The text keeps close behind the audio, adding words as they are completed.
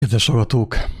Kedves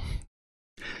hallgatók,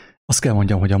 azt kell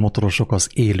mondjam, hogy a motorosok az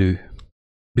élő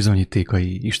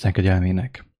bizonyítékai Isten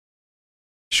kegyelmének.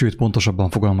 Sőt, pontosabban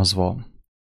fogalmazva,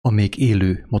 a még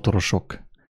élő motorosok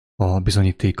a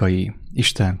bizonyítékai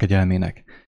Isten kegyelmének.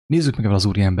 Nézzük meg az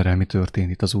úri emberrel, mi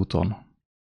történt itt az úton.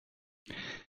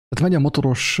 Tehát megy a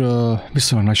motoros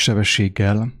viszonylag nagy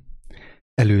sebességgel,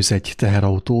 előz egy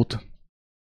teherautót,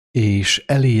 és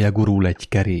eléje gurul egy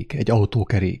kerék, egy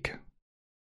autókerék.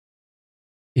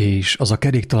 És az a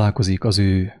kerék találkozik az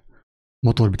ő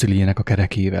motorbiciklijének a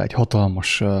kerekével. Egy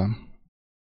hatalmas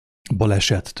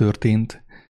baleset történt.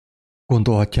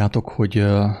 Gondolhatjátok, hogy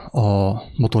a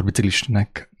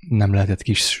motorbiciklisnek nem lehetett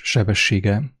kis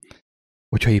sebessége,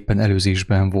 hogyha éppen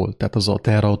előzésben volt. Tehát az a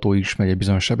teherautó is megy egy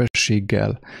bizonyos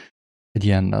sebességgel, egy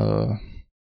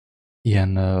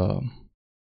ilyen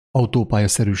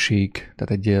autópályaszerűség, tehát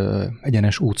egy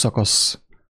egyenes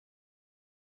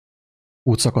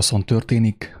útszakaszon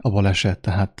történik a baleset,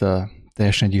 tehát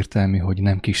teljesen egyértelmű, hogy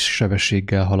nem kis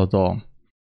sebességgel halad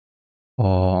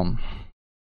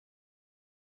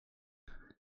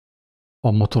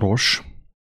a motoros,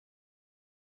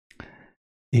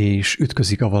 és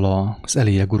ütközik avval az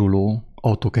eléje guruló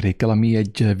autókerékkel, ami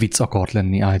egy vicc akart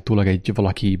lenni, állítólag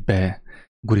valaki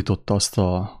begurította azt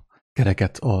a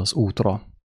kereket az útra,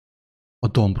 a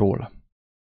dombról.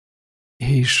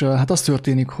 És hát az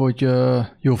történik, hogy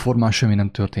jóformán semmi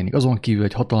nem történik. Azon kívül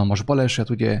egy hatalmas baleset,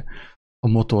 ugye a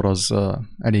motor az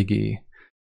eléggé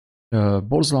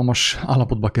borzalmas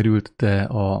állapotba került, de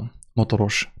a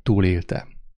motoros túlélte.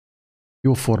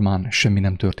 Jóformán semmi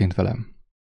nem történt velem.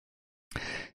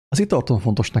 Az itt tartom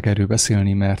fontosnak erről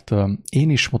beszélni, mert én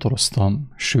is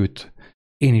motoroztam, sőt,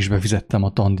 én is befizettem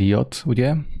a tandíjat,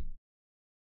 ugye?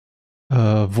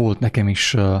 Volt nekem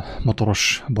is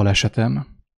motoros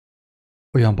balesetem.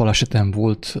 Olyan balesetem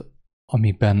volt,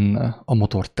 amiben a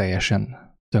motor teljesen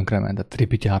tönkrement, tehát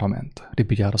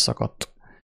ripityára szakadt.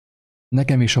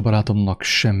 Nekem és a barátomnak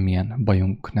semmilyen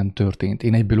bajunk nem történt.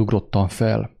 Én egyből ugrottam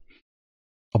fel,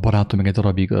 a barátom meg egy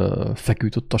darabig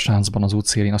feküdt ott a sáncban az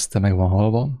útszélén, aztán meg van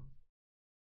halva.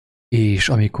 És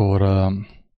amikor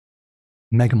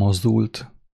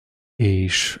megmozdult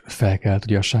és felkelt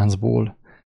ugye a sáncból,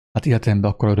 hát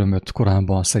életemben akkor örömöt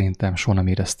korábban szerintem soha nem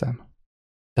éreztem.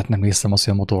 Tehát nem néztem azt,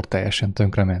 hogy a motor teljesen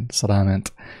tönkrement,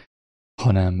 szaráment,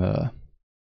 hanem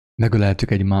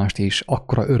megöleltük egymást, és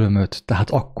akkora örömöt, tehát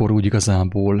akkor úgy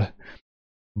igazából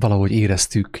valahogy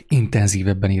éreztük,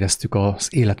 intenzívebben éreztük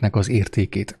az életnek az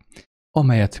értékét,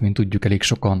 amelyet, mint tudjuk, elég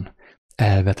sokan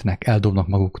elvetnek, eldobnak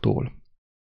maguktól.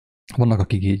 Vannak,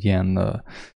 akik egy ilyen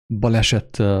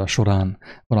baleset során,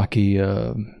 van, aki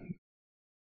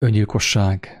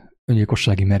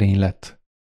öngyilkossági merénylet,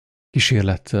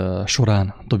 kísérlet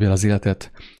során dobja el az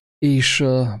életet, és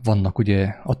vannak ugye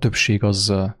a többség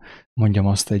az, mondjam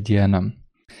azt, egy ilyen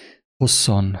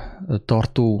hosszan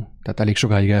tartó, tehát elég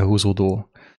sokáig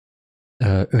elhúzódó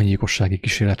öngyilkossági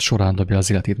kísérlet során dobja az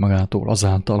életét magától,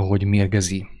 azáltal, hogy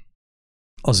mérgezi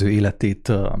az ő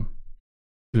életét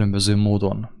különböző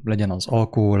módon. Legyen az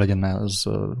alkohol, legyen az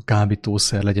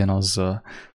kábítószer,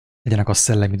 legyenek a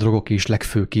szellemi drogok is,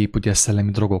 legfőképp ugye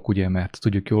szellemi drogok, ugye, mert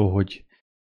tudjuk jól,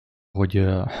 hogy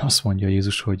azt mondja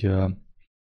Jézus, hogy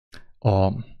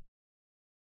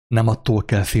nem attól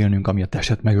kell félnünk, ami a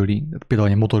testet megöli. Például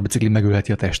egy motorbicikli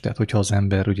megölheti a testet, hogyha az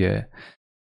ember ugye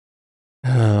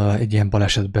egy ilyen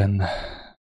balesetben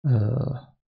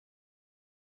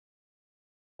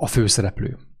a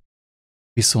főszereplő.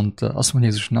 Viszont azt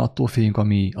mondja Jézus, ne attól féljünk,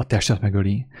 ami a testet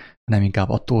megöli, hanem inkább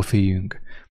attól féljünk,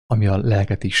 ami a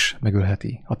lelket is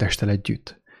megölheti a testtel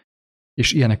együtt.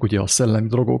 És ilyenek ugye a szellemi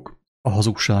drogok, a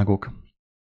hazugságok,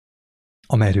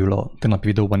 amelyről a tegnapi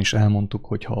videóban is elmondtuk,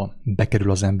 hogyha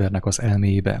bekerül az embernek az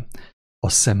elméjébe, a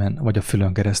szemen vagy a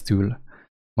fülön keresztül,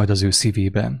 majd az ő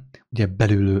szívébe, ugye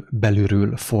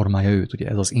belülről formálja őt, ugye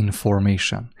ez az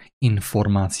information,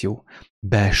 információ,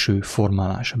 belső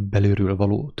formálás, belülről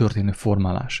való történő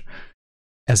formálás.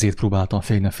 Ezért próbáltam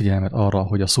felhívni a figyelmet arra,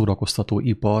 hogy a szórakoztató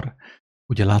ipar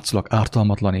ugye látszólag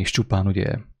ártalmatlan és csupán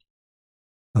ugye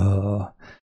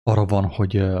arra van,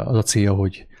 hogy az a célja,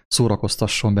 hogy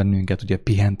szórakoztasson bennünket, ugye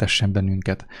pihentessen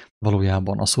bennünket.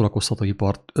 Valójában a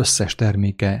szórakoztatóipar összes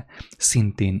terméke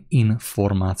szintén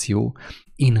információ,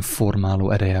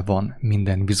 informáló ereje van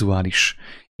minden vizuális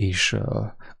és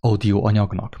audio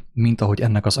anyagnak, mint ahogy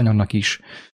ennek az anyagnak is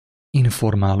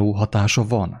informáló hatása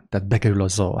van. Tehát bekerül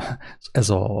ez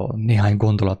a néhány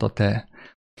gondolat a te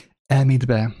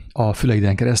elmédbe, a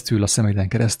füleiden keresztül, a szemeiden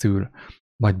keresztül,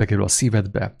 majd bekerül a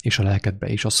szívedbe és a lelkedbe,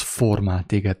 és az formál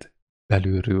téged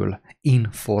belülről,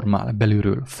 informál,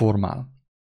 belülről formál.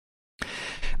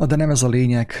 De nem ez a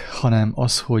lényeg, hanem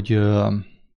az, hogy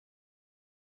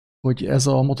hogy ez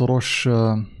a motoros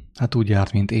hát úgy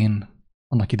járt, mint én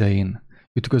annak idején.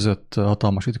 Ütközött,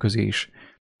 hatalmas ütközés,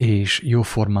 és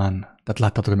jóformán, tehát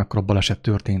láttátok, hogy mekkora baleset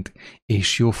történt,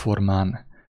 és jóformán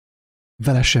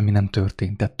vele semmi nem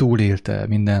történt, tehát túlélte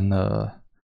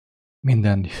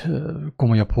minden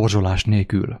komolyabb horzsolás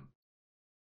nélkül.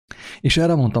 És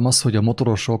erre mondtam azt, hogy a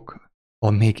motorosok, a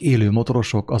még élő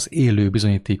motorosok az élő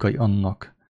bizonyítékai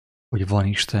annak, hogy van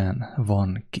Isten,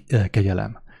 van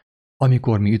kegyelem.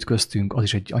 Amikor mi ütköztünk, az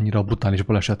is egy annyira brutális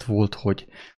baleset volt, hogy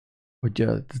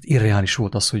irreális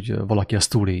volt az, hogy valaki ezt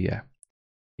túlélje.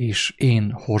 És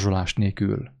én horzsolás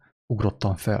nélkül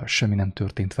ugrottam fel, semmi nem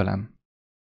történt velem.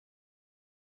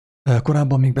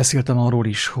 Korábban még beszéltem arról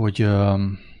is, hogy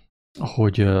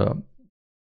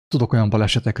tudok olyan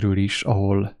balesetekről is,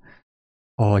 ahol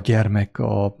a gyermek,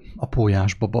 a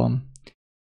pólyás baba,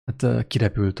 hát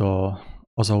kirepült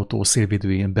az autó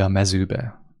szélvédőjén be a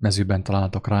mezőben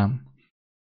találtak rám,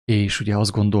 és ugye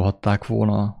azt gondolhatták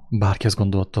volna, bárki azt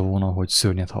gondolta volna, hogy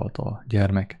szörnyet halt a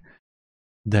gyermek,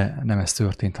 de nem ez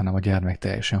történt, hanem a gyermek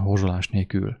teljesen horzsolás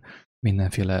nélkül,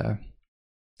 mindenféle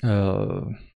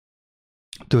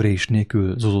törés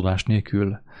nélkül, zuzódás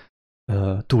nélkül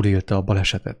túlélte a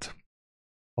balesetet.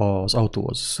 Az autó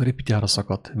az ripityára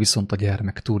szakadt, viszont a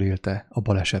gyermek túlélte a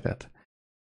balesetet.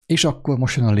 És akkor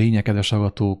most jön a lényeg, kedves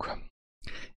hallgatók,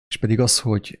 és pedig az,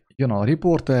 hogy jön a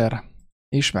riporter,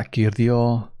 és megkérdi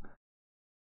a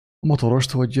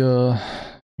motorost, hogy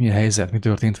mi a helyzet, mi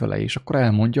történt vele, és akkor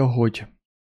elmondja, hogy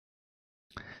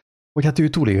hát ő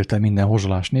túlélte minden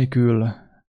horzsolás nélkül,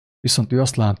 viszont ő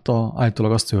azt látta,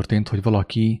 állítólag az történt, hogy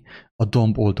valaki a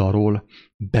domb oldalról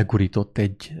begurított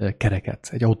egy kereket,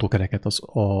 egy autókereket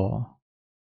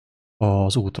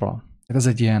az útra. Ez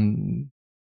egy ilyen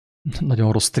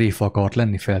nagyon rossz tréfa akart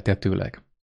lenni feltetőleg.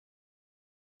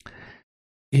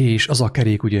 És az a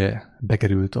kerék ugye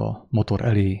bekerült a motor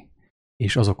elé,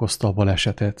 és az okozta a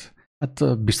balesetet.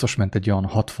 Hát biztos ment egy olyan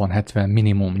 60-70,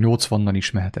 minimum 80-nal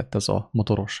is mehetett ez a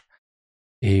motoros,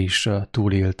 és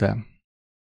túlélte.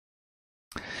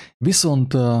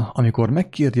 Viszont amikor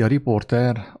megkérdi a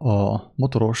riporter a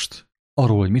motorost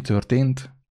arról, hogy mi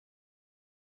történt,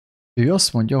 ő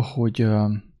azt mondja, hogy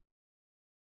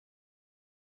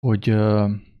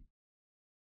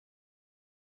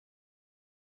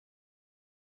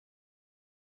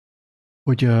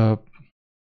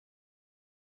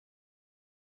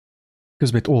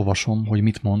közben itt olvasom, hogy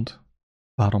mit mond.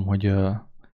 Várom, hogy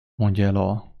mondja el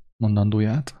a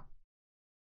mondandóját.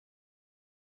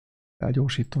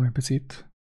 Felgyorsítom egy picit.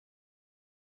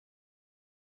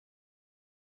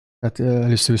 Tehát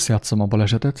először összejátszom a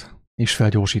balesetet, és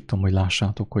felgyorsítom, hogy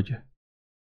lássátok, hogy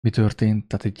mi történt.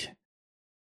 Tehát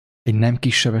egy nem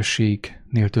kis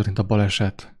sebességnél történt a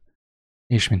baleset,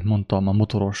 és mint mondtam, a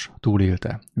motoros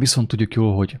túlélte. Viszont tudjuk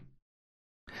jól, hogy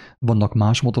vannak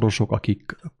más motorosok,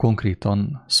 akik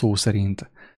konkrétan szó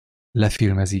szerint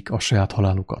lefilmezik a saját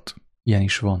halálukat. Ilyen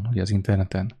is van ugye az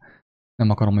interneten. Nem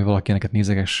akarom, hogy valaki eneket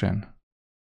nézegessen.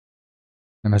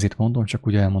 Nem ezért mondom, csak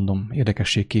úgy elmondom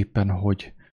érdekességképpen,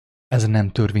 hogy ez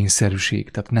nem törvényszerűség.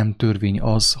 Tehát nem törvény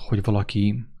az, hogy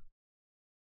valaki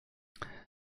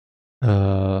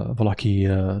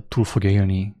túl fogja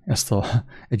élni ezt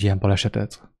egy ilyen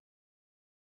balesetet.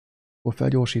 Akkor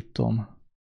felgyorsítom.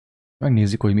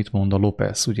 Megnézzük, hogy mit mond a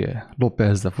López, ugye?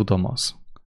 López de Futamas.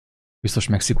 Biztos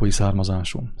mexikói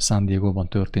származású. San Diegóban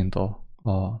történt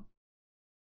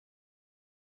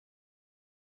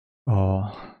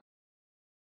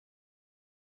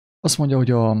azt mondja,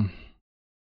 hogy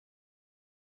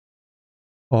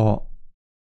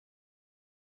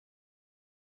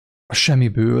a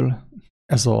semmiből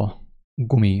ez a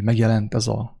gumi megjelent,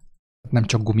 nem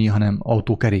csak gumi, hanem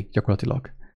autókerék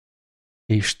gyakorlatilag.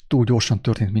 És túl gyorsan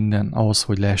történt minden ahhoz,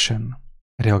 hogy lehessen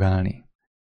reagálni.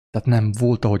 Tehát nem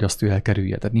volt, ahogy azt ő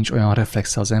elkerülje. Tehát nincs olyan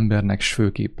reflexe az embernek, s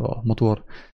főképp a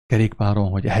motorkerékpáron,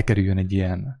 hogy elkerüljön egy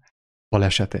ilyen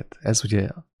balesetet. Ez ugye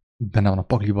benne van a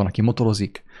pakliban, aki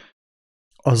motorozik,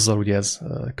 azzal ugye ez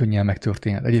könnyen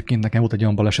megtörténhet. Egyébként nekem volt egy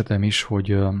olyan balesetem is, hogy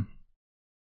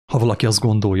ha valaki azt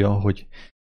gondolja,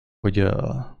 hogy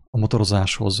a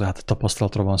motorozáshoz hát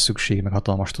tapasztalatra van szükség, meg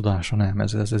hatalmas tudásra, nem,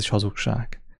 ez is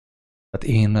hazugság.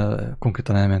 Tehát én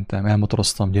konkrétan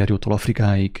elmotoroztam Gyergyótól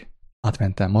Afrikáig,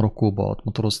 átmentem Marokkóba, ott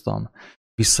motoroztam,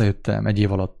 visszajöttem, egy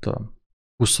év alatt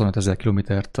 25 000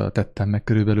 kilométert tettem meg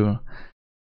körülbelül,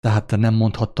 tehát nem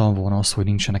mondhattam volna azt, hogy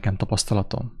nincs nekem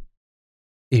tapasztalatom.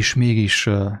 És mégis,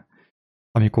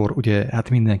 amikor ugye hát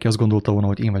mindenki azt gondolta volna,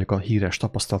 hogy én vagyok a híres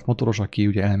tapasztalt motoros, aki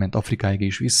ugye elment Afrikáig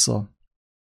és vissza,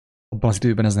 abban az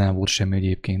időben ez nem volt semmi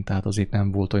egyébként, tehát azért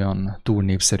nem volt olyan túl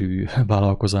népszerű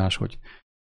vállalkozás, hogy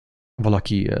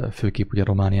valaki főképp ugye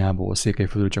Romániából,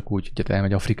 Székelyföldről csak úgy ugye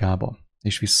elmegy Afrikába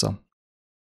és vissza.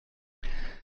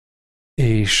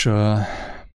 És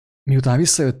miután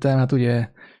visszajöttem, hát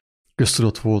ugye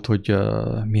köztudott volt, hogy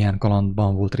milyen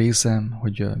kalandban volt részem,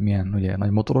 hogy milyen ugye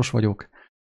nagy motoros vagyok,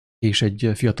 és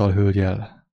egy fiatal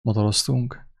hölgyel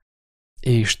motoroztunk,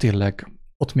 és tényleg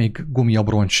ott még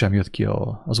gumiabroncs sem jött ki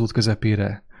az út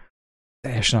közepére,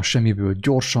 teljesen a semmiből,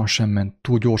 gyorsan sem ment,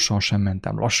 túl gyorsan sem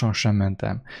mentem, lassan sem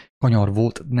mentem, kanyar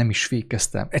volt, nem is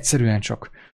fékeztem, egyszerűen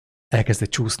csak elkezdett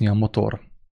csúszni a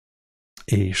motor,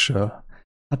 és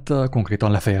hát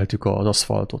konkrétan lefejeltük az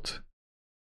aszfaltot.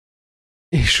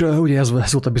 És ugye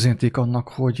ez volt a bizonyíték annak,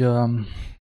 hogy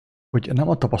nem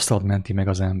a tapasztalat menti meg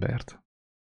az embert.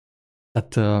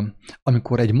 Tehát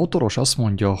amikor egy motoros azt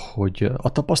mondja, hogy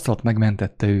a tapasztalat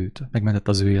megmentette őt, megmentette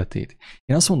az ő életét,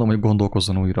 én azt mondom, hogy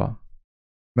gondolkozzon újra.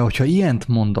 Mert hogyha ilyent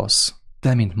mondasz,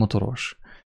 te, mint motoros,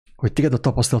 hogy téged a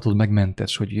tapasztalatod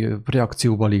megmentett, hogy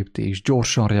reakcióba léptél, és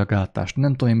gyorsan reagáltál, és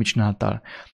nem tudom, mit csináltál,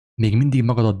 még mindig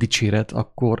magadat dicséred,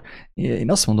 akkor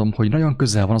én azt mondom, hogy nagyon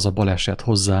közel van az a baleset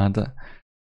hozzád,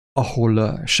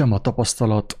 ahol sem a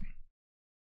tapasztalat,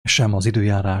 sem az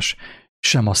időjárás,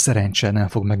 sem a szerencse nem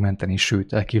fog megmenteni,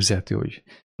 sőt, elképzelhető, hogy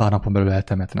pár napon belül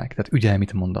eltemetnek. Tehát ügyelj,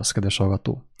 mit mondasz, kedves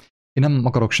hallgató. Én nem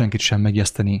akarok senkit sem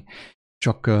megjeszteni,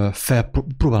 csak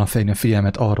próbálom felhívni a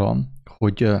figyelmet arra,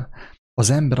 hogy az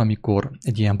ember, amikor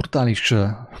egy ilyen brutális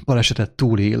balesetet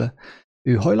túlél,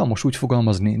 ő hajlamos úgy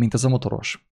fogalmazni, mint ez a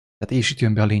motoros. Tehát és itt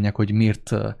jön be a lényeg, hogy miért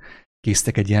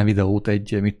készítek egy ilyen videót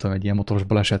egy ilyen motoros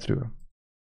balesetről.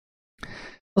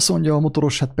 Azt mondja a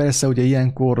motoros, hát persze, ugye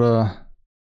ilyenkor,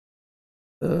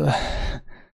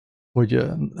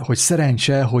 hogy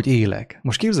szerencse, hogy élek.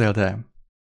 Most képzeld el?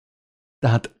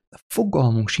 Tehát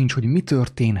fogalmunk sincs, hogy mi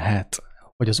történhet,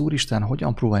 hogy az Úristen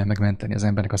hogyan próbálja megmenteni az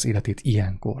embernek az életét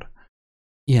ilyenkor.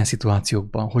 Ilyen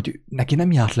szituációkban, hogy neki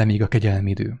nem járt le még a kegyelmi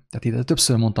idő. Tehát ide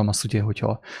többször mondtam azt ugye,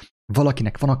 hogyha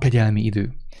valakinek van a kegyelmi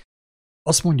idő,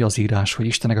 azt mondja az írás, hogy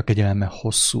Istennek a kegyelme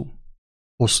hosszú.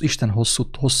 Isten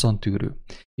hosszantűrő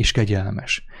és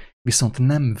kegyelmes, viszont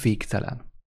nem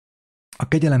végtelen. A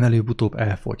kegyelem előbb-utóbb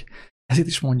elfogy. Ezért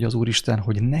is mondja az Úristen,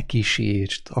 hogy ne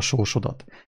kísértsd a sorsodat,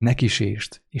 ne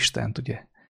kísértsd Istent, ugye?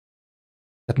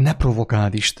 Tehát ne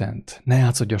provokáld Istent, ne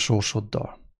játszodj a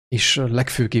sorsoddal. És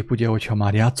legfőképp ugye, hogyha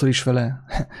már játszol is vele,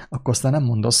 akkor aztán nem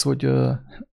mondasz, hogy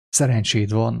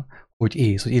szerencséd van, hogy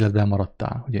élsz, hogy életben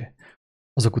maradtál, ugye?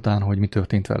 Azok után, hogy mi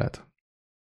történt veled.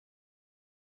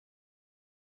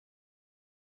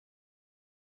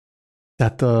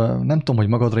 Tehát nem tudom, hogy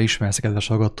magadra ismersz, kedves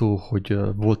hallgató, hogy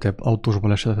volt-e autós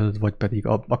baleseted, vagy pedig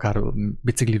akár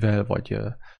biciklivel,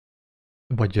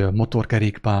 vagy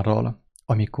motorkerékpárral,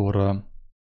 amikor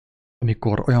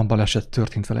olyan baleset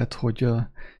történt veled, hogy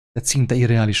tehát szinte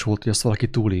irreális volt, hogy azt valaki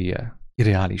túlélje.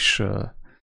 Irreális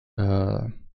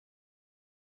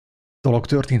dolog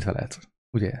történt veled,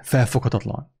 ugye?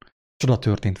 Felfoghatatlan. Csoda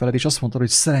történt veled, és azt mondtad, hogy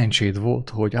szerencséd volt,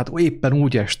 hogy hát éppen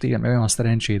úgy estél, mert olyan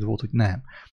szerencséd volt, hogy nem.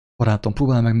 Barátom,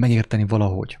 próbálj meg megérteni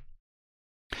valahogy,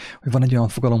 hogy van egy olyan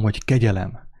fogalom, hogy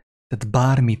kegyelem. Tehát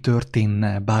bármi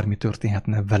történne, bármi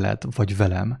történhetne veled, vagy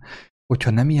velem,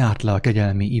 hogyha nem járt le a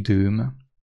kegyelmi időm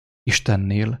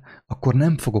Istennél, akkor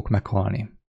nem fogok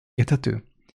meghalni. Érthető?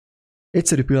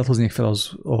 Egyszerű példát hoznék fel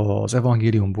az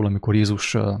evangéliumból, amikor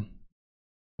Jézus,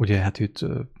 ugye hát őt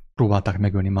próbálták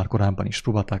megölni már korábban is,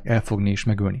 próbálták elfogni és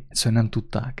megölni. Egyszerűen nem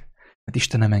tudták, mert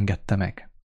Isten nem engedte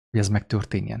meg, hogy ez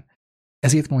megtörténjen.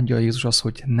 Ezért mondja Jézus azt,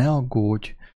 hogy ne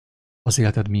aggódj az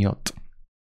életed miatt,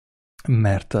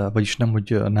 mert, vagyis nem,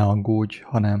 hogy ne aggódj,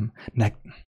 hanem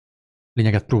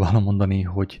lényeget próbálom mondani,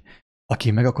 hogy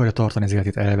aki meg akarja tartani az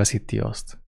életét, elveszíti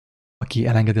azt. Aki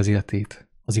elengedi az életét,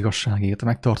 az igazságét,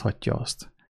 megtarthatja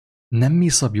azt. Nem mi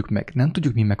szabjuk meg, nem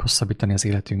tudjuk mi meghosszabbítani az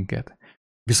életünket.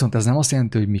 Viszont ez nem azt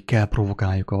jelenti, hogy mi kell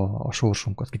provokáljuk a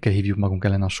sorsunkat, ki kell hívjuk magunk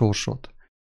ellen a sorsot.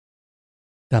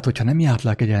 Tehát, hogyha nem járt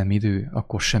le a kegyelmi idő,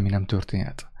 akkor semmi nem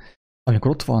történhet.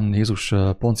 Amikor ott van Jézus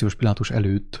Poncius Pilátus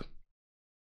előtt,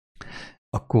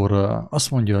 akkor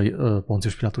azt mondja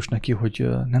Poncius Pilátus neki, hogy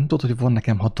nem tudod, hogy van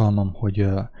nekem hatalmam,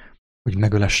 hogy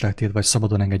megölesselek téged, vagy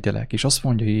szabadon engedjelek. És azt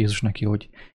mondja Jézus neki, hogy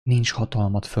nincs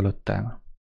hatalmat fölöttem.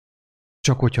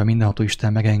 Csak hogyha mindenható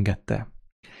Isten megengedte.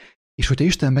 És hogyha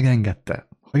Isten megengedte,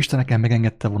 ha Isten nekem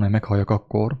megengedte volna, hogy meghalljak,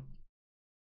 akkor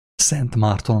Szent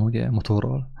Márton, ugye,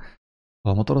 motorral,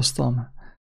 ha motoroztam,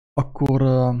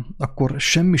 akkor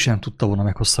semmi sem tudta volna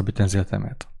meghosszabbítani az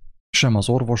életemet. Sem az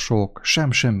orvosok,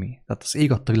 semmi. Tehát az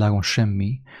ég adta világon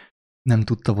semmi nem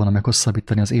tudta volna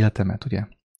meghosszabbítani az életemet, ugye?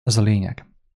 Ez a lényeg.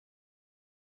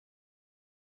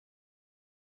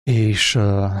 És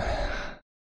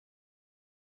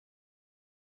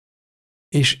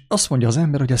És azt mondja az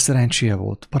ember, hogy ez szerencséje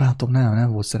volt. Barátom,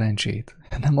 nem volt szerencsét.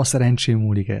 Nem a szerencsém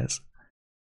múlik ez.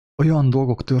 Olyan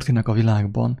dolgok történnek a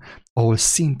világban, ahol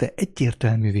szinte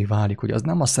egyértelművé válik, hogy az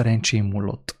nem a szerencsém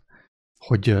múlott,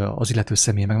 hogy az illető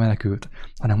személy megmenekült,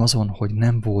 hanem azon, hogy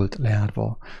nem volt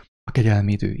leárva a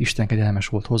kegyelmi idő. Isten kegyelmes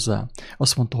volt hozzá.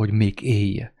 Azt mondta, hogy még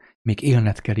élj, még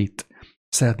élned kell itt.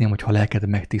 Szeretném, hogyha a lelked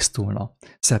megtisztulna.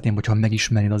 Szeretném, hogyha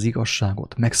megismernéd az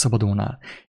igazságot, megszabadulnál,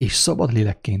 és szabad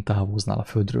lélekként távoznál a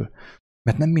földről.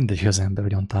 Mert nem mindegy, hogy az ember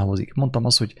hogyan távozik. Mondtam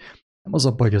azt, hogy nem az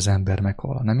a baj, hogy az ember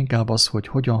meghal, nem inkább az, hogy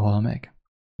hogyan hal meg.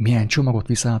 Milyen csomagot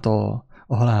visz át a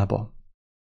halálba.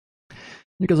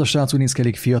 Mondjuk ez a srác úgy néz ki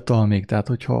elég fiatal még, tehát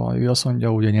hogyha ő azt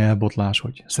mondja, hogy a nyelvbotlás,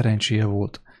 hogy szerencséje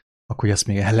volt, akkor ezt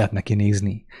még el lehet neki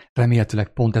nézni.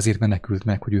 Remélhetőleg pont ezért menekült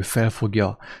meg, hogy ő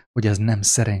felfogja, hogy ez nem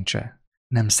szerencse.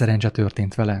 Nem szerencse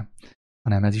történt vele,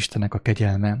 hanem ez Istennek a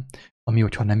kegyelme, ami,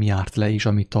 hogyha nem járt le, és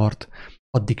ami tart,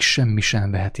 addig semmi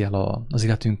sem veheti el az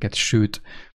életünket, sőt,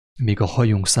 még a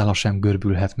hajunk szála sem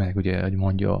görbülhet meg, ugye, hogy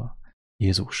mondja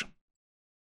Jézus.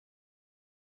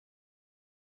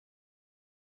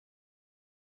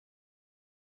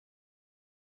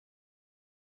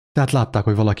 Tehát látták,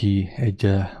 hogy valaki egy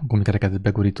gumikereket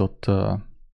begurított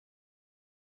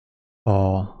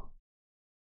a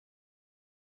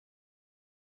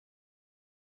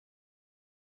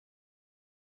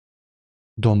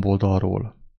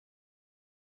domboldalról.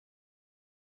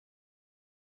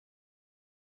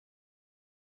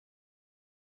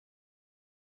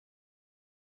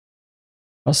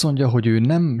 Azt mondja, hogy ő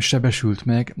nem sebesült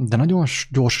meg, de nagyon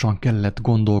gyorsan kellett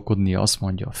gondolkodnia, azt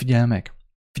mondja, figyelj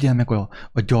meg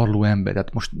a gyarló ember,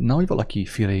 tehát most nehogy valaki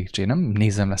félreértse, nem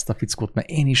nézem ezt a fickót, mert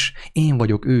én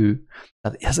vagyok ő,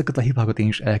 tehát ezeket a hibákat én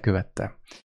is elkövettem.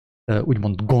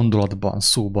 Úgymond gondolatban,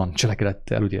 szóban,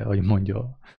 cselekedettel, ugye, ahogy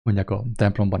mondják a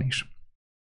templomban is.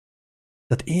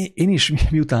 Tehát én is,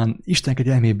 miután Isten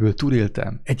kegyelméből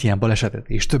túléltem egy ilyen balesetet,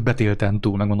 és többet éltem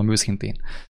túl, megmondom őszintén,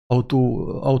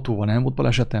 autóval nem volt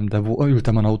balesetem, de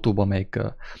ültem az autóban, amelyik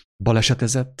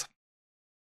balesetezett,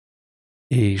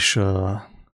 és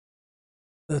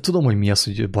tudom, hogy mi az,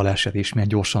 hogy baleset, és milyen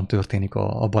gyorsan történik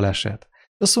a baleset.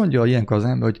 Azt mondja ilyenkor az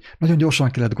ember, hogy nagyon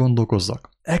gyorsan kellett gondolkozzak.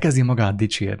 Elkezdi magát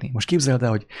dicsérni. Most képzeld el,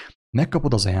 hogy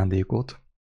megkapod az ajándékot,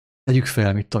 tegyük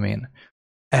fel, mit tudom én,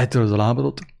 eltöröd a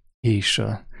lábadot, és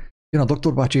jön a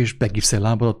doktorbácsi, és begipszel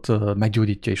lábadat,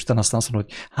 meggyógyítja, és utána aztán azt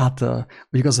mondod, hogy hát,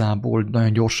 hogy igazából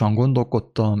nagyon gyorsan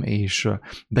gondolkodtam, és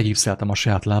begipszeltem a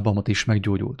saját lábamat, és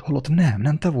meggyógyult. Holott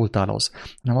nem te voltál az,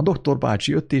 hanem a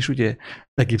doktorbácsi jött, és ugye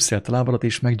begipszelt a lábadat,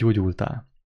 és meggyógyultál.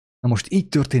 Na most így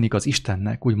történik az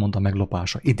Istennek, úgymond a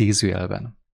meglopása,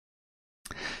 idézőjelben.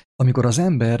 Amikor az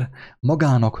ember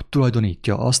magának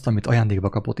tulajdonítja azt, amit ajándékba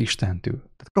kapott Istentől.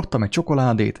 Tehát kaptam egy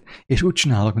csokoládét, és úgy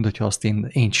csinálok, mintha azt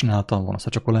én csináltam volna azt a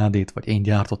csokoládét, vagy én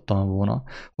gyártottam volna,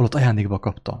 holott ajándékba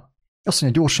kaptam. Azt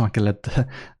mondja, gyorsan kellett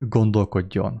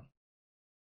gondolkodjon.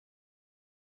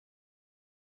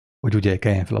 Hogy ugye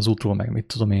keljen fel az útról, meg mit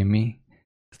tudom én mi.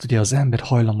 Tehát ugye az ember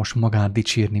hajlamos magát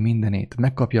dicsérni mindenét,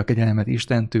 megkapja a kegyelmet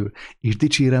Istentől, és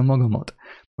dicsérem magamat.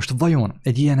 Most vajon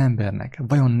egy ilyen embernek,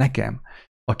 vajon nekem,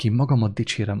 aki magamat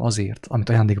dicsérem azért, amit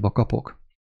ajándékba kapok,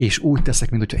 és úgy teszek,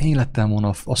 mintha én lettem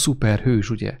volna a szuperhős,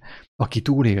 ugye, aki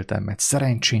túléltem, mert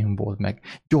szerencsém volt, meg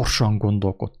gyorsan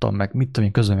gondolkodtam, meg mit tudom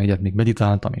én, közben egyet még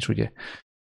meditáltam, és ugye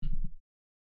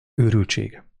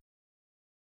őrültség.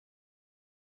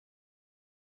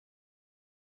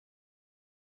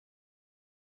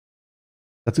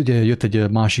 Tehát ugye jött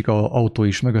egy másik autó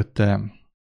is mögötte,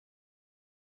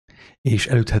 és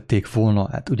elüthették volna,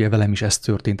 hát ugye velem is ez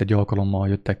történt, egy alkalommal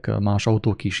jöttek más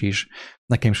autók is, és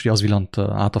nekem is ugye az villant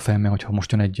át a fejemben, hogyha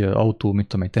most jön egy autó, mit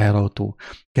tudom, egy teherautó,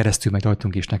 keresztül megy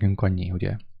rajtunk, és nekünk annyi,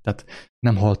 ugye. Tehát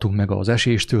nem haltunk meg az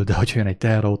eséstől, de hogyha jön egy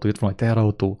teherautó, jött volna egy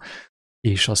teherautó,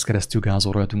 és az keresztül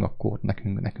gázol rajtunk, akkor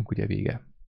nekünk ugye vége.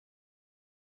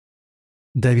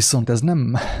 De viszont ez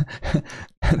nem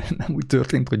úgy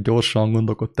történt, hogy gyorsan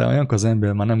gondolkodtál, olyankor az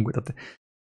ember már nem, tehát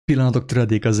pillanatok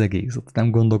töredék az egész, ott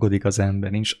nem gondolkodik az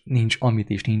ember, nincs amit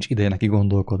is, nincs ideje neki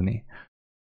gondolkodni.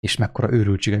 És mekkora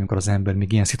őrültség, amikor az ember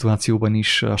még ilyen szituációban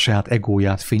is a saját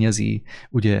egóját fényezi,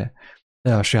 ugye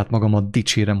a saját magamat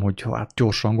dicsérem, hogy hát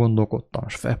gyorsan gondolkodtam,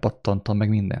 és felpattantam meg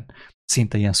minden.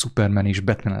 Szinte ilyen Superman és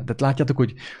Batman. Tehát látjátok,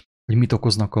 hogy mit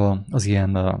okoznak az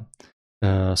ilyen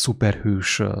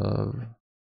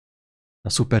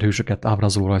szuperhősöket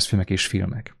ábrázoló rajzfilmek és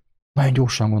filmek. Nagyon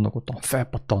gyorsan gondolkodtam,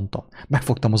 felpattantam,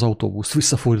 megfogtam az autóbuszt,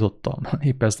 visszafordítottam,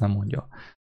 épp ezt nem mondja.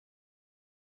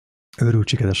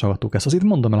 Őrültségedes hallgatók ezt. Azért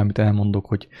mondom el, amit elmondok,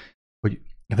 hogy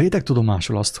Vegyétek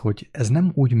tudomásul azt, hogy ez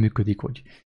nem úgy működik, hogy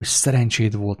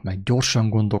szerencséd volt, meg gyorsan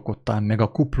gondolkodtál, meg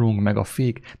a kuplung, meg a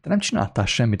fék, te nem csináltál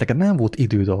semmit, neked nem volt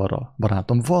időd arra,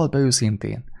 barátom, vald be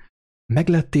őszintén.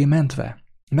 Meglettél mentve?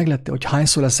 Meglettél, hogy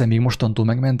hányszor leszel még mostantól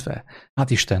megmentve? Hát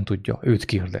Isten tudja, őt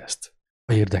kérdezt,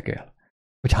 ha érdekel,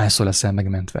 hogy hányszor leszel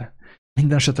megmentve.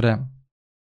 Minden esetre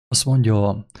azt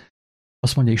mondja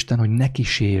Isten, hogy ne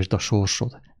kísérsd a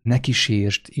sorsod, ne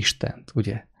kísérsd Istent,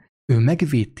 ugye? Ő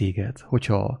megvéd téged,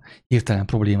 hogyha hirtelen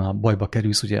problémába, bajba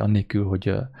kerülsz, ugye, annélkül,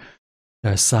 hogy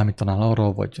számítanál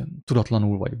arra, vagy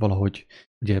tudatlanul, vagy valahogy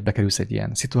ugye bekerülsz egy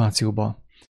ilyen szituációba.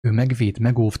 Ő megvéd,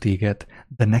 megóv téged,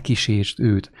 de ne kísérsd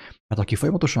őt, mert aki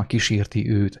folyamatosan kísérti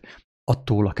őt,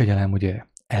 attól a kegyelem ugye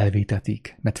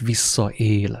elvétetik, mert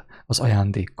visszaél az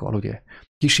ajándékkal, ugye.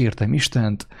 Kísértem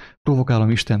Istent, provokálom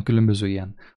Istent különböző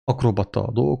ilyen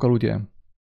akrobata dolgokkal, ugye.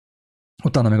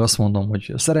 Utána meg azt mondom,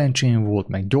 hogy szerencsém volt,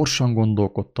 meg gyorsan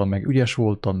gondolkodtam, meg ügyes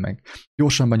voltam, meg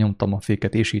gyorsan benyomtam a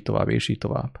féket, és így tovább, és így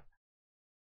tovább.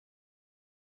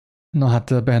 Na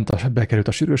hát bekerült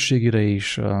a sürgősségére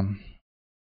is.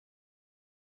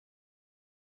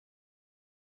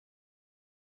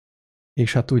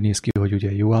 És hát úgy néz ki, hogy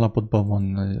ugye jó állapotban van,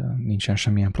 nincsen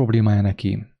semmilyen problémája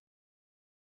neki.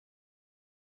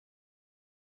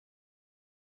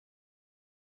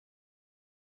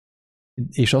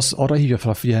 És az arra hívja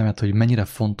fel a figyelmet, hogy mennyire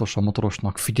fontos a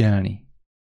motorosnak figyelni.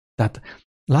 Tehát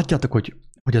látjátok,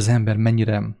 hogy az ember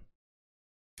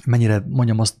mennyire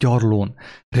mondjam azt, gyarlón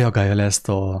reagálja le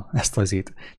ezt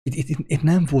azért. Itt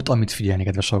nem volt amit figyelni,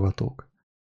 kedves hallgatók.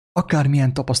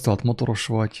 Akármilyen tapasztalt motoros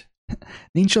vagy,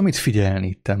 nincs amit figyelni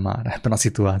itt már ebben a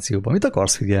szituációban. Mit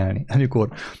akarsz figyelni?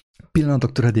 Amikor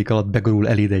pillanatok töredék alatt begorul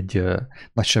eléd egy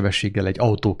nagy sebességgel egy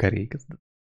autókerék.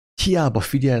 Hiába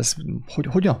figyelsz, hogy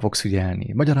hogyan fogsz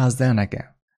figyelni? Magyarázd el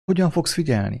nekem. Hogyan fogsz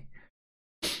figyelni?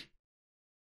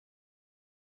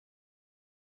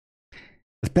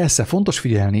 Persze, fontos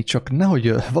figyelni, csak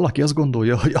nehogy valaki azt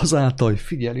gondolja, hogy azáltal, hogy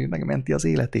figyelő, megmenti az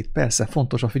életét. Persze,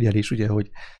 fontos a figyelés, ugye,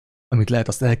 hogy amit lehet,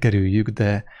 azt elkerüljük,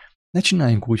 de ne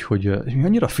csináljunk úgy, hogy mi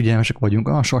annyira figyelmesek vagyunk,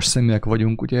 olyan sasszeműek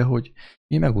vagyunk, ugye, hogy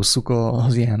mi megússzuk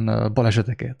az ilyen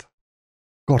baleseteket.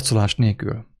 Karcolás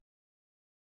nélkül.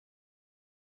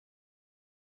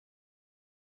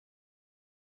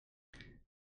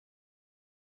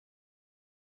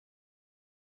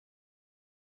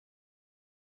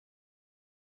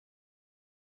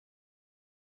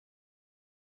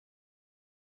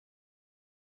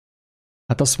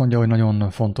 Hát azt mondja, hogy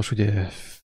nagyon fontos ugye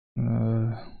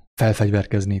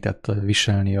felfegyverkezni, tehát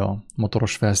viselni a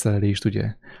motoros felszerelést,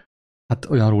 ugye. Hát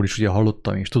olyanról is ugye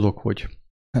hallottam, és tudok, hogy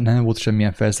nem volt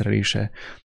semmilyen felszerelése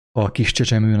a kis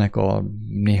csecsemőnek a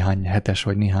néhány hetes,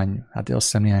 vagy néhány, hát azt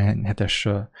hiszem néhány hetes,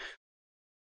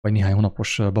 vagy néhány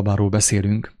hónapos babáról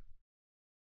beszélünk.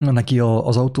 Neki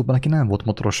az autóban neki nem volt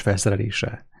motoros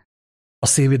felszerelése. A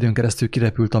szélvédőn keresztül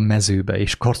kirepült a mezőbe,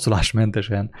 és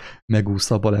karcolásmentesen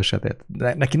megúszta a balesetet.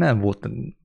 De neki nem volt,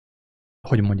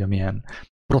 hogy mondjam, ilyen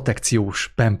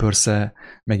protekciós pampersze,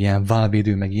 meg ilyen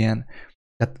válvédő, meg ilyen.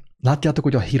 Tehát látjátok,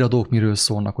 hogy a híradók miről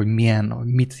szólnak, hogy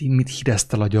mit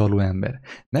híreszt el a gyarló ember.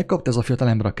 Megkapta ez a fiatal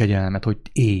ember a kegyelmet, hogy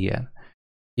éljen.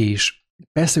 És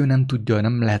persze ő nem tudja,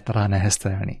 nem lehet rá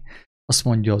neheztelni. Azt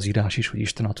mondja az írás is, hogy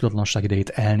Isten a tudatlanság idejét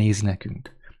elnézi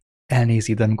nekünk.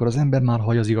 Elnézi, de amikor az ember már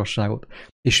hallja az igazságot,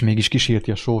 és mégis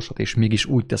kísérti a sorsot, és mégis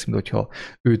úgy tesz, mintha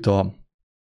őt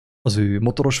az ő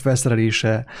motoros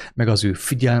felszerelése, meg az ő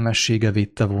figyelmessége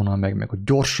védte volna meg hogy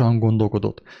gyorsan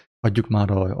gondolkodott, hagyjuk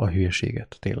már a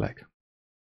hülyeséget, tényleg.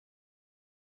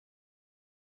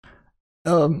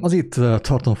 Az itt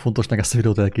tartom fontosnak ezt a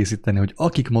videót elkészíteni, hogy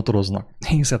akik motoroznak,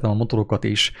 én szeretem a motorokat,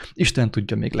 és Isten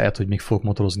tudja, még lehet, hogy még fogok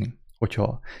motorozni,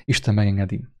 hogyha Isten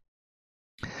megengedi.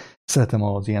 Szeretem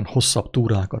az ilyen hosszabb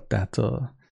túrákat, tehát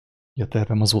a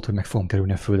tervem az volt, hogy meg fogom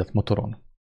kerülni a földet motoron.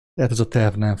 Tehát ez a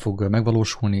terv nem fog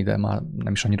megvalósulni, de már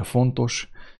nem is annyira fontos.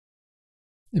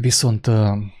 Viszont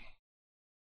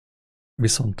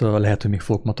lehet, hogy még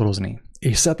fogok motorozni.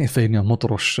 És szeretném felhívni a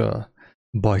motoros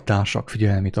bajtársak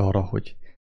figyelmét arra, hogy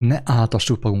ne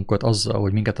áltassuk magunkat azzal,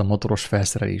 hogy minket a motoros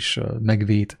felszerelés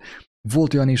megvéd.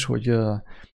 Volt olyan is, hogy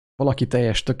valaki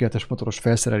teljes, tökéletes motoros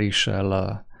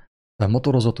felszereléssel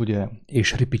motorozott, ugye,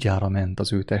 és ripityára ment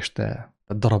az ő teste,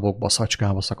 darabokba,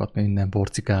 szacskába szakadt minden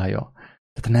porcikája.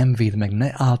 Tehát nem véd meg,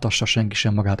 ne áltassa senki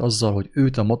sem magát azzal, hogy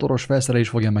őt a motoros felszerelés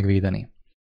fogja megvédeni.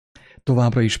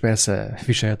 Továbbra is persze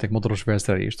viseljetek motoros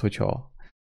felszerelést, hogyha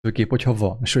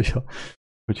van, és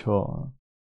hogyha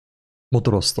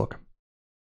motoroztok.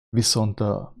 Viszont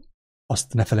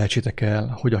azt ne felejtsétek el,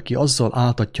 hogy aki azzal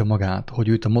áltatja magát, hogy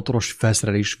őt a motoros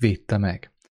felszerelés védte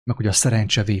meg hogy a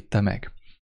szerencse védte meg,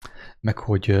 meg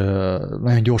hogy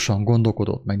nagyon gyorsan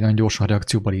gondolkodott, meg nagyon gyorsan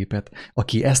reakcióba lépett,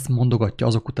 aki ezt mondogatja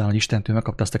azok után, hogy Istentől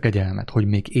megkapta ezt a kegyelmet, hogy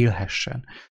még élhessen,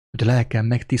 hogy a lelkem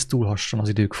megtisztulhasson az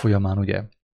idők folyamán, ugye,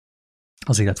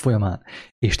 az élet folyamán,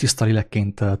 és tiszta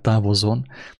lélekként távozzon.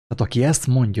 Tehát aki ezt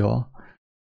mondja,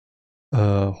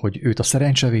 hogy őt a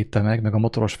szerencse védte meg a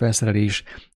motoros felszerelés,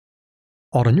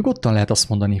 arra nyugodtan lehet azt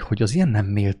mondani, hogy az ilyen nem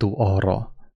méltó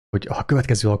arra, hogy a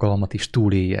következő alkalmat is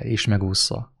túlélje és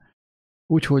megúszza.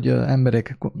 Úgyhogy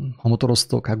emberek, ha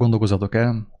motoroztok, hát gondolkozzatok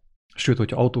el, sőt,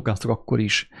 hogyha autókáztok, akkor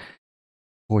is,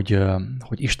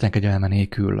 hogy Isten kegyelme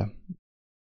nélkül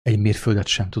egy mérföldet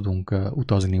sem tudunk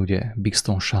utazni, ugye,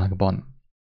 biztonságban.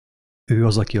 Ő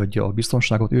az, aki adja a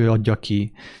biztonságot, ő,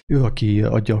 aki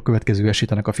adja a következő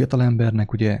esélyt ennek a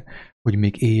fiatalembernek, ugye, hogy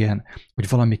még éljen, hogy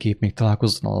valamiképp még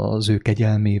találkozzon az ő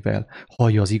kegyelmével,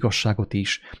 hallja az igazságot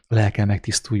is, lelke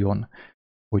megtisztuljon,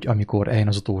 hogy amikor eljön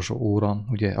az utolsó óra,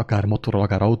 ugye, akár motorral,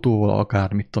 akár autóval,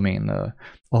 akár, mit tudom én,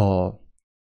 a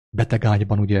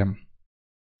betegágyban, ugye,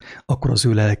 akkor az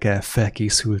ő lelke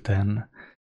felkészülten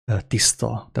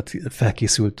tiszta, tehát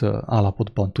felkészült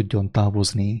állapotban tudjon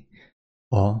távozni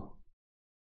a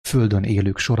földön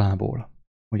élők sorából,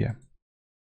 ugye?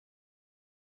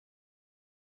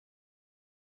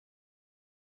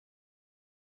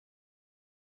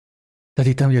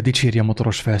 Tehát itt ugye dicséri a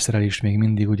motoros felszerelés még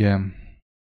mindig, ugye,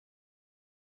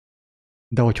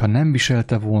 de hogyha nem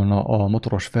viselte volna a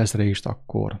motoros felszerelést,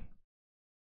 akkor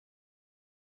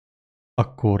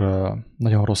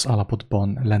nagyon rossz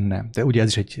állapotban lenne. De ugye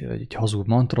ez is egy hazug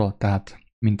mantra, tehát,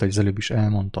 mint ahogy az előbb is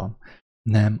elmondtam,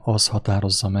 nem az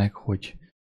határozza meg, hogy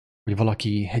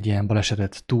valaki egy ilyen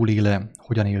balesetet túléle,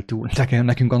 hogyan él túl.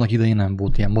 Nekünk annak idején nem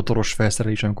volt ilyen motoros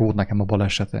felszerelés, amikor volt nekem a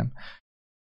balesetem.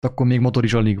 Akkor még motor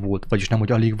is alig volt, vagyis nem,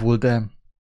 hogy alig volt, de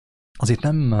azért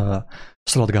nem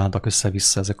szaladgáltak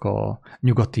össze-vissza ezek a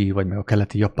nyugati, vagy meg a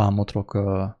keleti japán motorok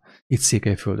itt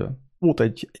Székelyföldön. Volt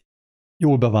egy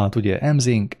jól bevált, ugye,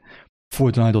 MZ-nk,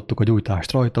 folyton állítottuk a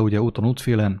gyújtást rajta, ugye, úton,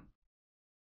 útfélen,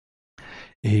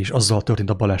 és azzal történt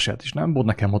a baleset. És nem volt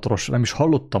nekem motoros, nem is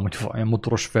hallottam, hogy van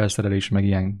motoros felszerelés, meg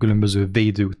ilyen különböző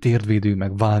védő, térdvédő,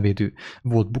 meg válvédő.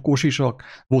 Volt bukósisak,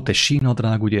 volt egy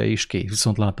sínadrág, ugye, és kész,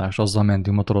 viszontlátás, azzal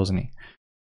mentünk motorozni.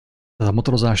 Tehát a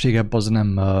motorozás régebb az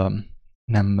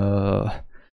nem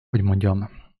hogy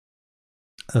mondjam,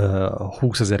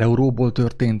 20 000 euróból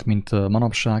történt, mint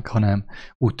manapság, hanem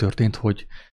úgy történt, hogy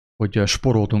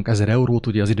sporoltunk 1000 eurót,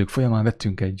 ugye az idők folyamán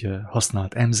vettünk egy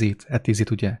használt MZ-t, etézit,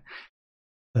 ugye,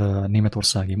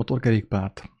 németországi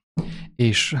motorkerékpárt,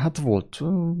 és hát volt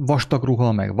vastag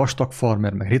ruha, meg vastag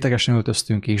farmer, meg rétegesen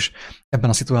öltöztünk, és ebben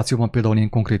a szituációban például én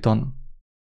konkrétan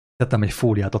tettem egy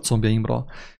fóliát a combjaimra,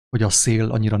 hogy a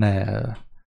szél annyira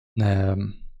ne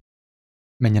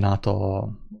menjen át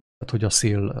tehát hogy a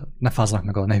szél ne fáznak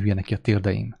meg, ne hüljenek ki a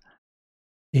térdeim.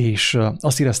 És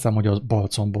azt éreztem, hogy a bal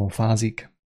combom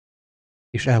fázik,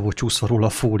 és el volt csúszva róla a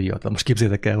fólia. Tehát most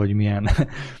képzeljétek el, hogy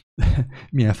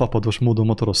milyen fapados módon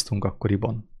motoroztunk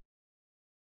akkoriban.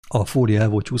 A fólia el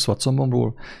volt csúszva a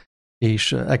combomról,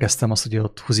 és elkezdtem azt, hogy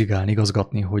ott húzigálni,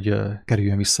 igazgatni, hogy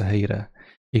kerüljön vissza helyére.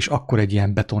 És akkor egy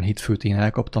ilyen betonhídfőt én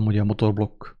elkaptam, ugye a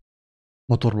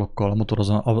motorblokkal, a motor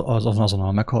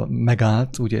azonnal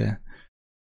megállt, ugye,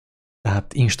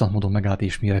 tehát instant módon megállt,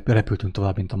 és mi repültünk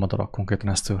tovább, mint a madarak, konkrétan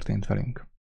ez történt velünk.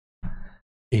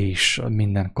 És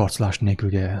minden karcolás nélkül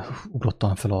ugye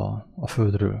ugrottam fel a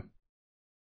földről.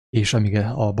 És amíg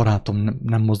a barátom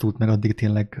nem mozdult meg, addig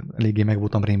tényleg eléggé meg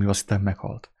voltam rémülve, azt hittem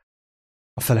meghalt.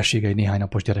 A felesége egy néhány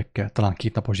napos gyerekkel, talán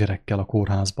 2 napos gyerekkel a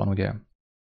kórházban, ugye.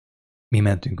 Mi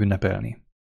mentünk ünnepelni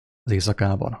az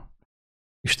éjszakában.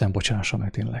 Isten bocsássa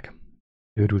meg, tényleg.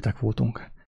 Őrültek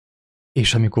voltunk.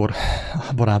 És amikor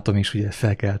a barátom is ugye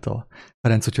felkelt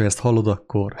Ferenc, hogyha ezt hallod,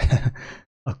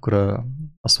 akkor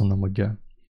azt mondom, hogy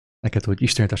neked, hogy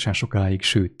istenítesen sokáig,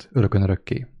 sőt, örökön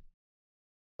örökké.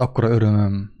 Akkora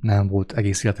örömöm nem volt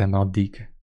egész életemben addig,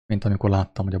 mint amikor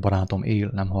láttam, hogy a barátom él,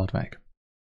 nem halt meg.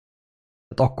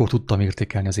 Tehát akkor tudtam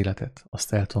értékelni az életet,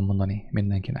 azt el tudom mondani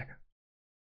mindenkinek.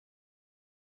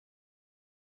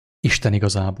 Isten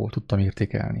igazából tudtam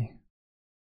értékelni.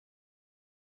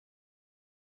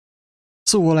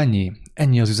 Szóval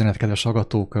ennyi az üzenet, kedves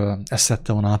hallgatók, ezt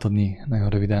szerettem volna átadni nagyon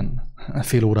röviden,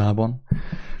 fél órában,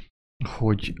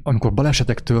 hogy amikor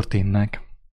balesetek történnek,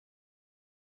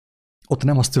 ott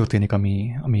nem az történik,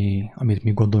 amit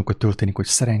mi gondolunk, hogy történik, hogy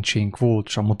szerencsénk volt,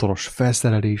 és a motoros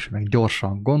felszerelés, meg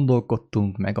gyorsan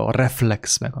gondolkodtunk, meg a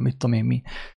reflex, meg a mit tudom én mi.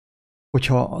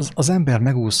 Hogyha az ember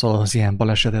megúszza az ilyen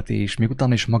balesetet, és még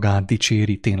utána is magát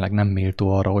dicséri, tényleg nem méltó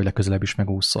arra, hogy legközelebb is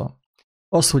megúszza.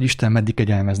 Az, hogy Isten meddig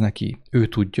kegyelmez neki, ő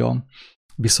tudja,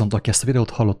 viszont aki ezt a videót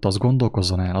hallotta, az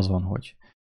gondolkozzon el azon, hogy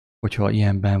hogyha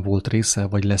ilyenben volt része,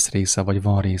 vagy lesz része, vagy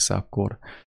van része, akkor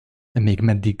még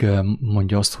meddig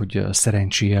mondja azt, hogy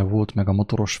szerencséje volt, meg a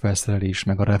motoros felszerelés,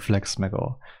 meg a reflex, meg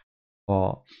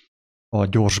a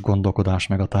gyors gondolkodás,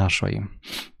 meg a társai.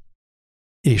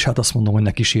 És hát azt mondom, hogy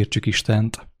ne kísértsük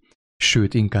Istent,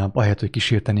 sőt, inkább ahelyett, hogy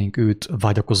kísértenénk őt,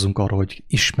 vágyakozzunk arra, hogy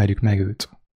ismerjük meg őt.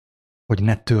 Hogy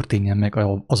ne történjen meg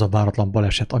az a váratlan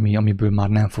baleset, amiből már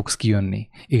nem fogsz kijönni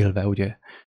élve, ugye?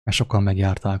 Mert sokan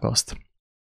megjárták azt.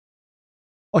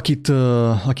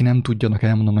 Aki nem tudjanak,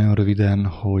 elmondom nagyon röviden,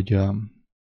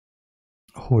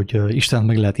 hogy Istent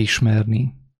meg lehet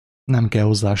ismerni, nem kell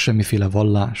hozzá semmiféle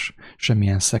vallás,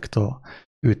 semmilyen szekta.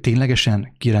 Ő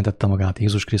ténylegesen kijelentette magát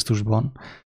Jézus Krisztusban,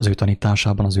 az ő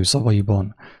tanításában, az ő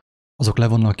szavaiban, azok le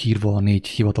vannak írva a 4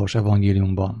 hivatalos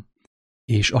evangéliumban,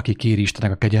 és aki kéri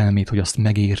Istennek a kegyelmét, hogy azt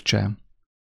megértse,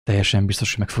 teljesen biztos,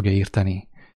 hogy meg fogja érteni,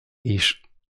 és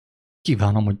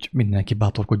kívánom, hogy mindenki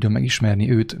bátorkodjon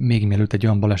megismerni őt, még mielőtt egy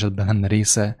olyan balesetben lenne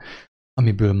része,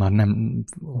 amiből már nem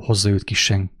hozza őt ki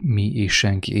semmi és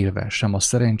senki élve, sem a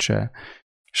szerencse,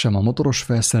 sem a motoros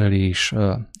felszerelés,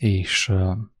 és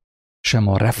sem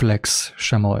a reflex,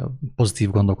 sem a pozitív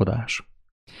gondolkodás.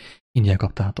 Ingyen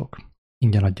kaptátok,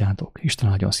 ingyen adjátok. Isten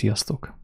áldjon, sziasztok!